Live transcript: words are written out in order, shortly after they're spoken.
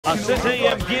A city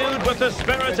imbued with the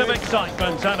spirit of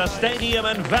excitement and a stadium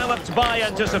enveloped by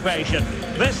anticipation.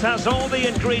 This has all the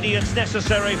ingredients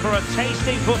necessary for a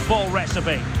tasty football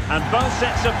recipe. And both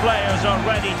sets of players are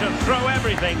ready to throw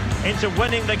everything into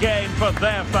winning the game for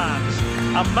their fans.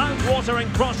 A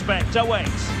mouth-watering prospect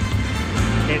awaits.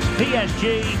 It's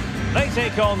PSG. They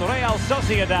take on Real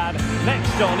Sociedad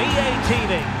next on EA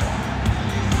TV.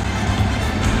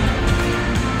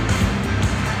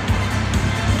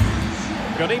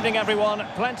 Good evening, everyone.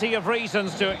 Plenty of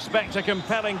reasons to expect a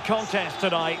compelling contest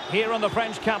tonight here in the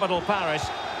French capital, Paris.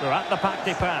 We're at the Parc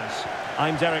des Princes.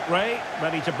 I'm Derek Ray,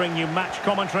 ready to bring you match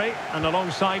commentary, and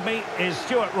alongside me is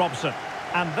Stuart Robson.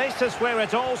 And this is where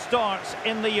it all starts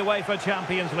in the UEFA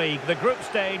Champions League, the group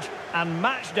stage and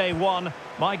match day one.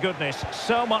 My goodness,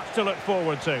 so much to look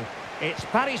forward to. It's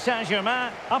Paris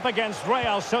Saint-Germain up against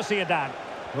Real Sociedad.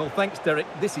 Well, thanks, Derek.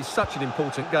 This is such an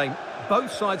important game.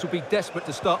 Both sides will be desperate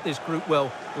to start this group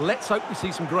well. Let's hope we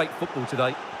see some great football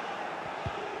today.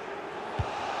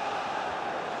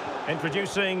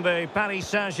 Introducing the Paris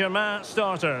Saint-Germain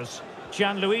starters.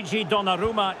 Gianluigi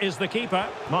Donnarumma is the keeper.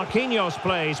 Marquinhos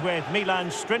plays with Milan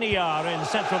Skriniar in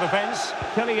central defence.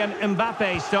 Kylian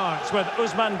Mbappe starts with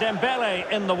Ousmane Dembele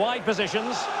in the wide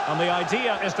positions. And the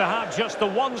idea is to have just the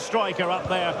one striker up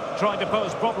there trying to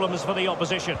pose problems for the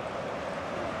opposition.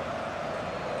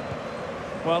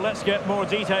 Well, let's get more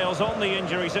details on the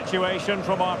injury situation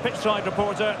from our pitchside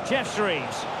reporter, Jeff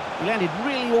Shreves. He landed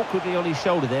really awkwardly on his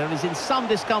shoulder there and is in some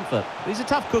discomfort. But he's a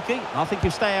tough cookie. I think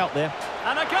he'll stay out there.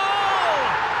 And a goal!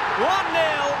 1-0,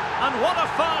 and what a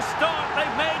fast start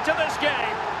they've made to this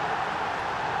game.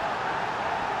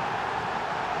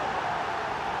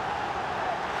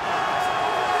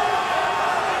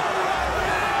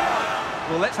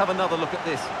 Well, let's have another look at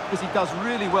this, because he does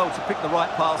really well to pick the right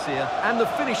pass here. And the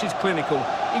finish is clinical.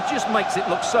 He just makes it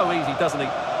look so easy, doesn't he?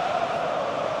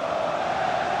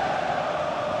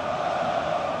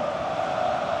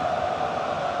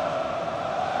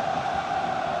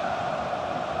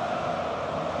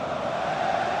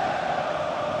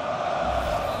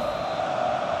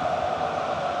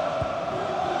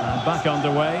 And back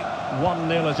underway,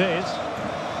 1-0 it is.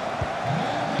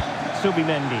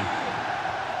 Subimendi.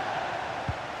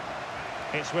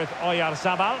 It's with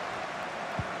Oyarzabal.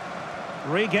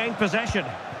 Regained possession.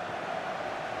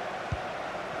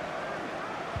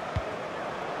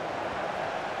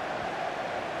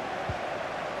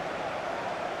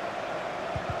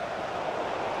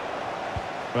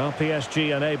 Well,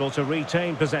 PSG unable to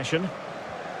retain possession.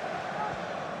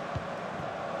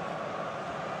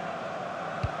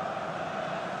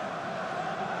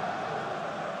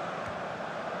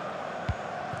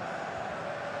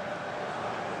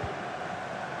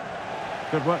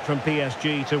 Good work from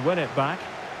PSG to win it back.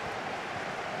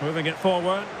 Moving it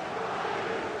forward.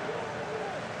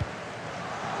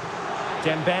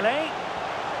 Dembele.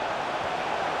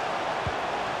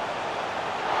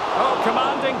 Oh,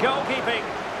 commanding goalkeeping.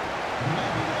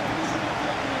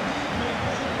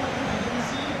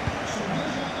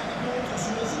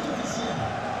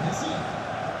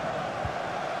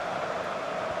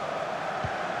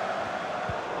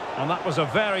 And that was a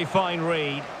very fine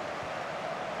read.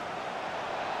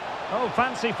 Oh,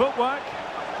 fancy footwork.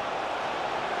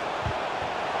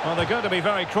 Well, they're going to be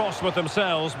very cross with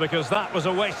themselves because that was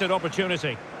a wasted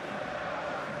opportunity.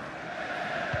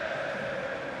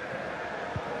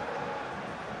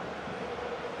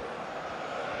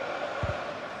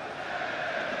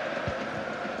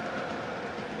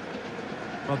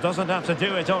 Well, doesn't have to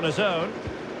do it on his own.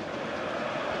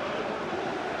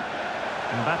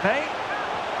 Mbappe.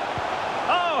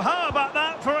 Oh, how about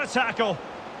that for a tackle?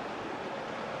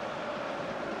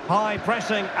 High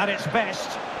pressing at its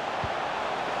best.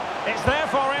 It's there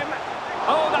for him.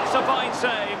 Oh, that's a fine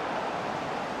save.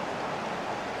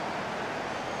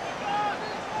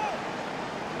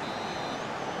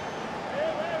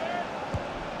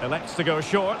 Elects to go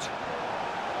short.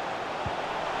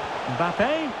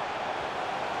 Mbappe.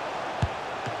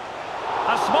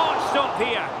 A smart stop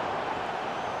here.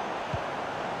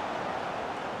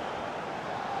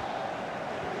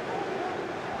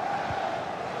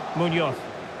 Munoz.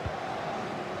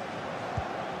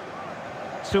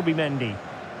 Subimendi.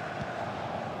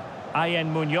 Ayen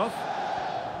Munoz.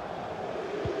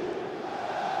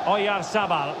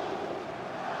 Oyarzabal.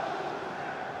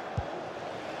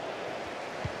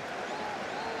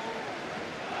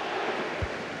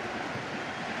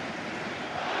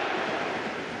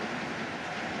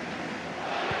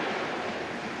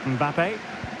 Mbappe.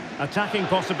 Attacking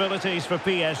possibilities for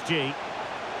PSG.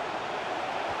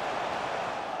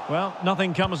 Well,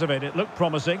 nothing comes of it. It looked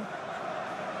promising.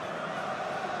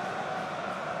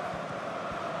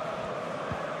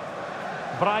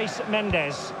 Bryce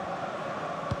Mendes.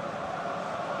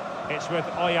 It's with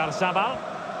Oyarzabal.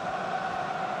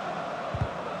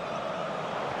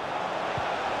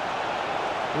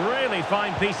 Really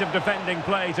fine piece of defending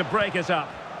play to break us up.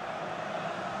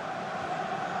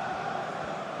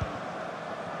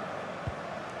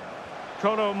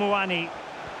 Kolo Muani.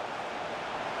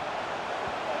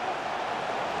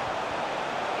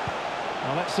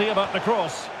 Well, let's see about the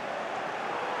cross.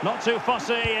 Not too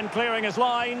fussy in clearing his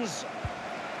lines.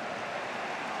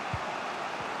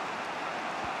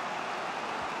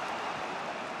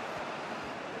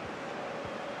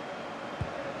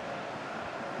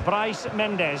 Bryce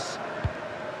Mendes.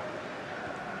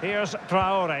 Here's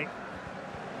Traore.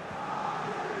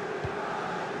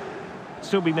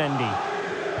 Subimendi.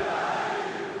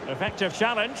 Effective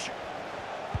challenge.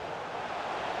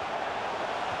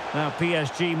 Now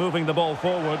PSG moving the ball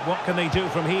forward. What can they do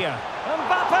from here?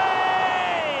 Mbappe!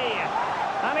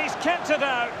 And he's kept it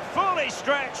out, fully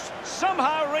stretched,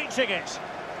 somehow reaching it.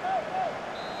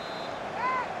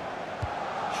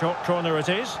 Short corner it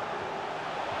is.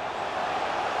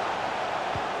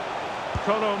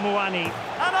 Kolo Muani.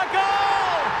 And a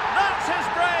goal! That's his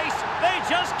brace! They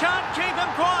just can't keep him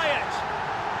quiet.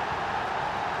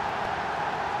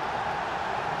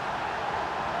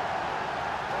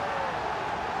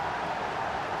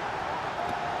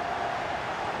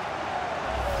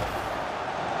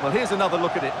 Well, here's another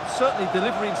look at it. Certainly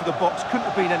delivery into the box couldn't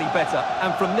have been any better.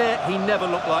 And from there, he never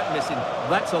looked like missing.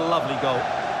 That's a lovely goal.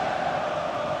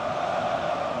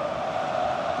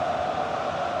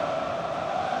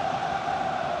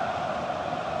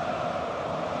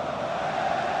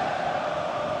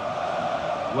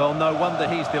 Well, no wonder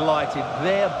he's delighted.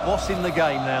 They're bossing the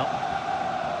game now.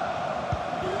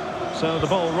 So the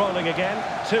ball rolling again.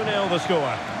 2-0 the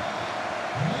score.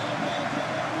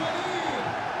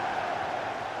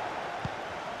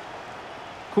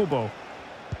 Kubo.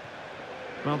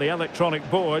 Well, the electronic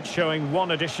board showing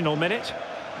 1 additional minute.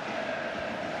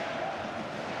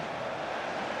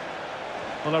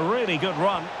 Well, a really good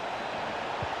run.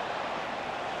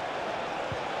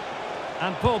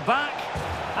 And pulled back.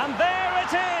 And there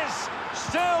it is!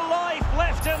 Still life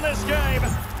left in this game.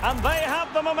 And they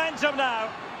have the momentum now.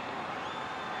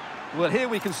 Well, here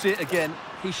we can see it again.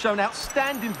 He's shown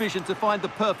outstanding vision to find the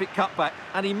perfect cutback,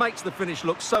 and he makes the finish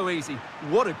look so easy.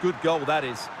 What a good goal that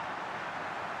is.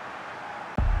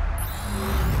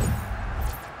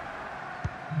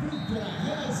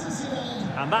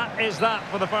 And that is that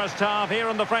for the first half here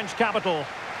in the French capital.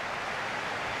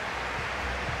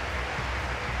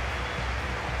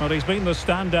 Well, he's been the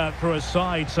standout for his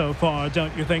side so far,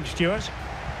 don't you think, Stuart?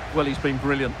 Well, he's been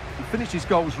brilliant. He finished his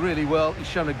goals really well. He's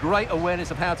shown a great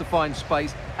awareness of how to find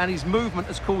space, and his movement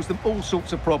has caused them all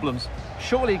sorts of problems.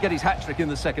 Surely he'll get his hat-trick in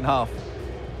the second half.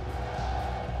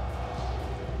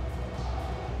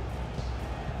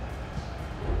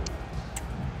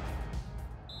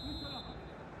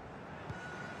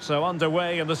 So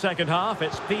underway in the second half,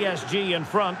 it's PSG in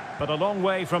front, but a long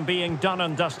way from being done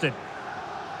and dusted.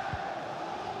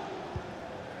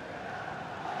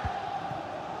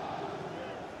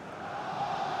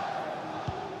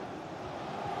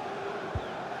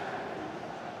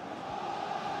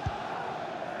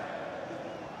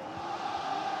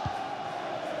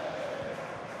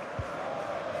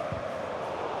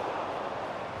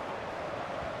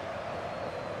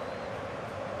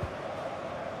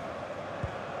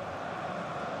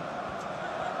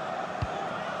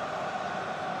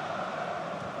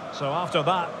 So after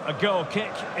that, a goal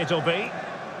kick it'll be.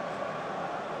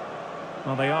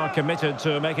 Well, they are committed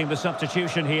to making the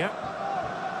substitution here.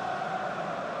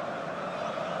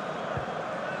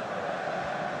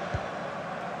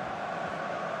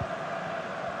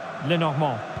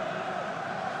 Lenormand.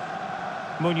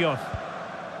 Munoz.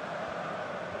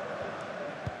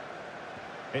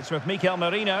 It's with Mikel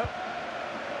Merino.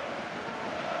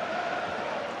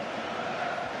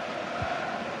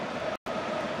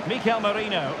 Mikel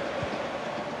Merino.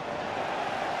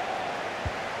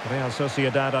 Real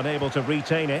Sociedad unable to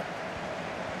retain it.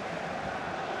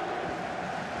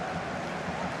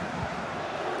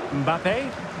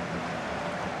 Mbappe.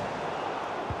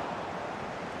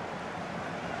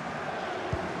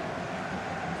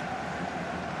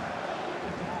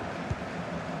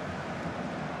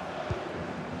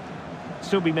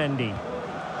 Subimendi.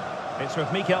 It's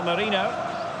with Mikel Merino.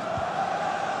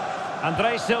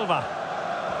 Andre Silva.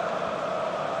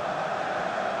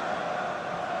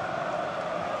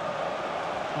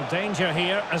 Danger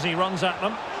here as he runs at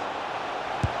them.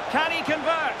 Can he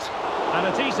convert? And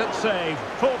a decent save,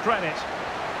 full credit.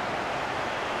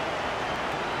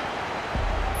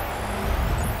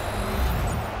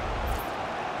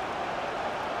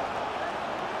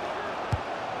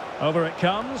 Over it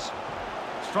comes.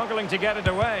 Struggling to get it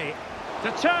away.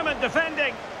 Determined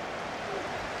defending.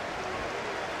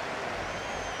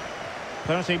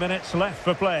 30 minutes left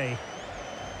for play.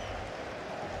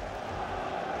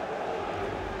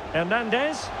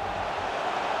 Hernandez.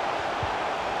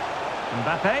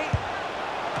 Mbappe.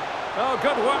 Oh,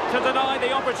 good work to deny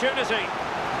the opportunity.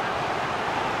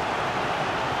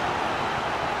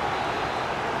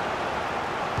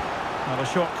 Well, a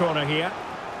short corner here.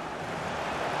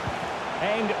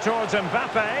 Aimed towards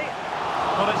Mbappe.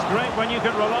 Well, it's great when you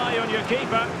can rely on your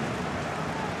keeper.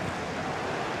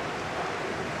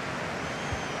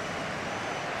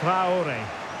 Traore.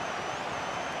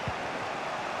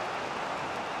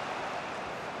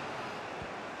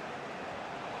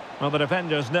 Well, the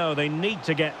defenders know they need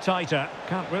to get tighter.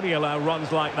 Can't really allow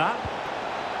runs like that.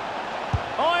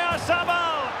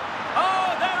 Oyarzabal!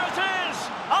 Oh, there it is!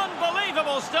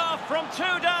 Unbelievable stuff from 2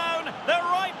 down. They're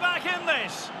right back in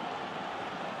this.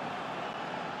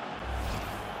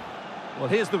 Well,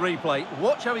 here's the replay.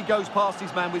 Watch how he goes past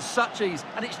his man with such ease,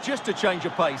 and it's just a change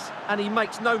of pace. And he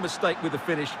makes no mistake with the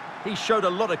finish. He showed a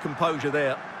lot of composure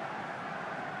there.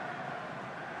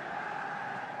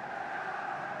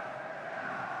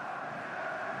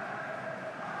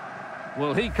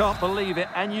 Well, he can't believe it,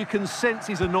 and you can sense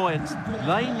his annoyance.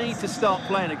 They need to start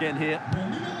playing again here.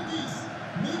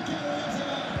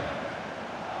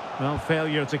 Well,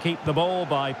 failure to keep the ball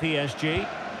by PSG.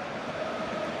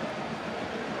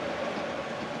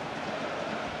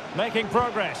 Making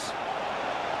progress.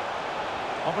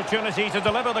 Opportunity to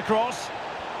deliver the cross.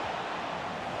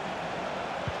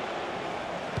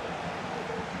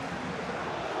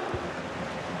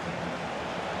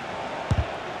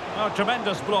 Oh,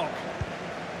 tremendous block.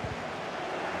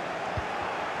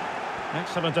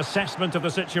 Excellent assessment of the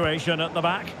situation at the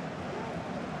back.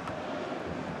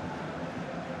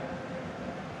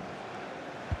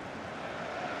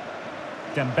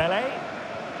 Dembele.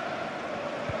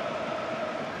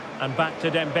 And back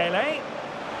to Dembele.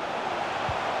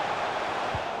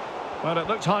 Well, it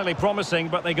looked highly promising,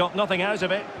 but they got nothing out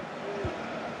of it.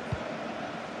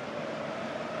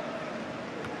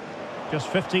 Just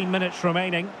 15 minutes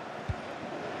remaining.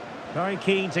 Very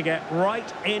keen to get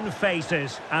right in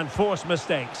faces and force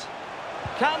mistakes.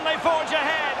 Can they forge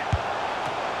ahead?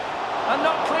 And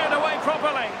not cleared away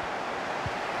properly.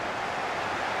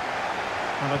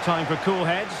 And a time for cool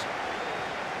heads.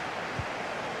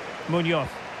 Munoz.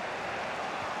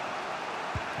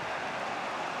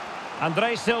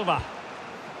 Andre Silva.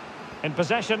 In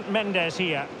possession, Mendes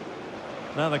here.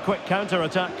 Now the quick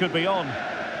counter-attack could be on.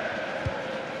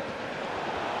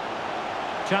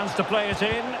 Chance to play it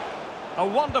in. A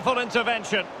wonderful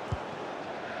intervention.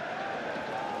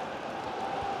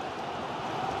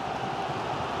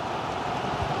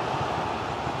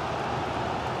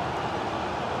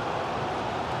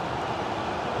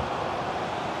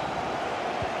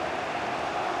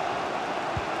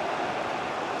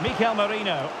 Mikel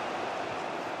Merino.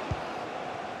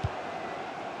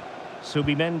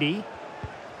 Subimendi.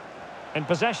 In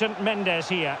possession, Mendes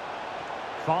here.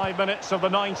 5 minutes of the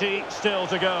 90 still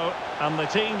to go, and the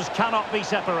teams cannot be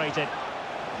separated.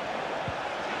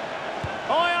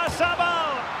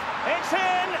 Oyarzabal! It's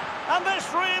in, and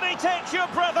this really takes your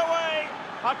breath away.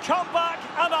 A comeback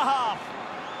and a half.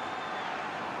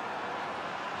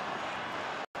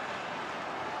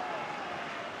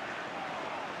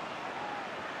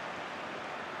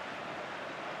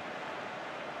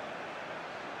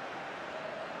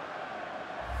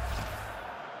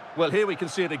 Well, here we can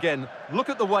see it again. Look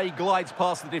at the way he glides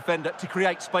past the defender to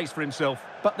create space for himself.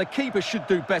 But the keeper should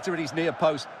do better at his near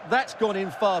post. That's gone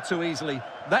in far too easily.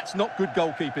 That's not good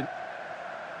goalkeeping.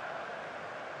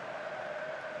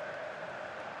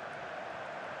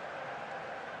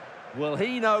 Well,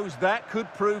 he knows that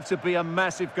could prove to be a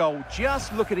massive goal.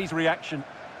 Just look at his reaction.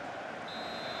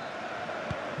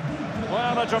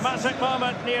 Well, a dramatic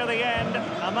moment near the end,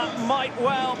 and that might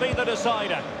well be the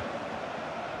decider.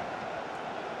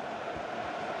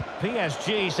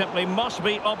 PSG simply must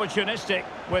be opportunistic,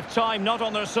 with time not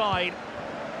on their side.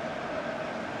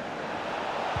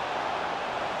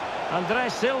 Andre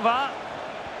Silva.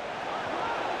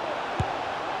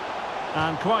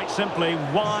 And quite simply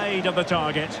wide of the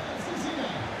target.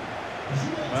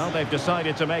 Well, they've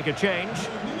decided to make a change.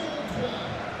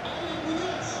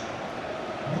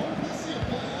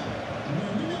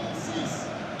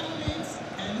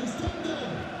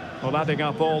 Well, adding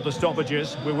up all the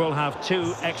stoppages, we will have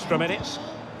 2 extra minutes.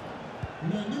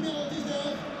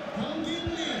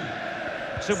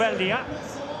 Zubeldia.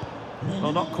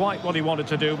 Well, not quite what he wanted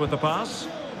to do with the pass.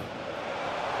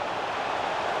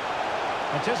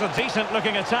 It is a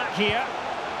decent-looking attack here.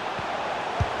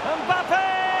 Mbappe!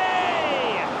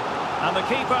 And the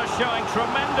keeper showing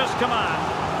tremendous command.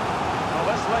 Well,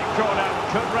 this late corner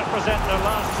could represent their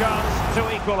last chance to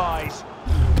equalise.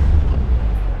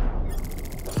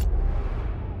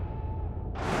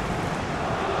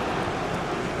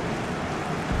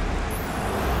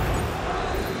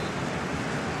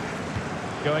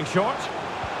 Going short.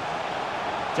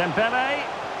 Dembele.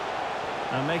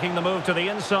 And making the move to the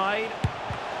inside.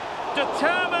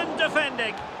 Determined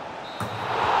defending.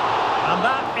 And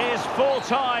that is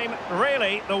full-time.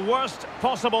 Really, the worst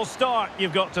possible start,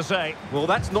 you've got to say. Well,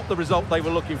 that's not the result they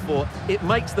were looking for. It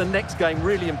makes the next game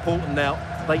really important now.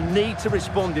 They need to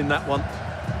respond in that one.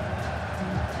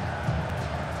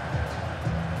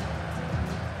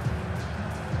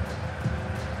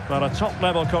 Well, a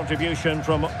top-level contribution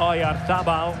from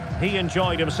Oyarzabal. He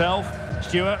enjoyed himself.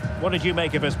 Stuart, what did you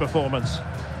make of his performance?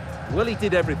 Well, he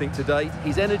did everything today.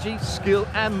 His energy, skill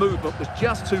and movement was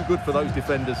just too good for those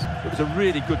defenders. It was a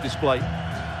really good display.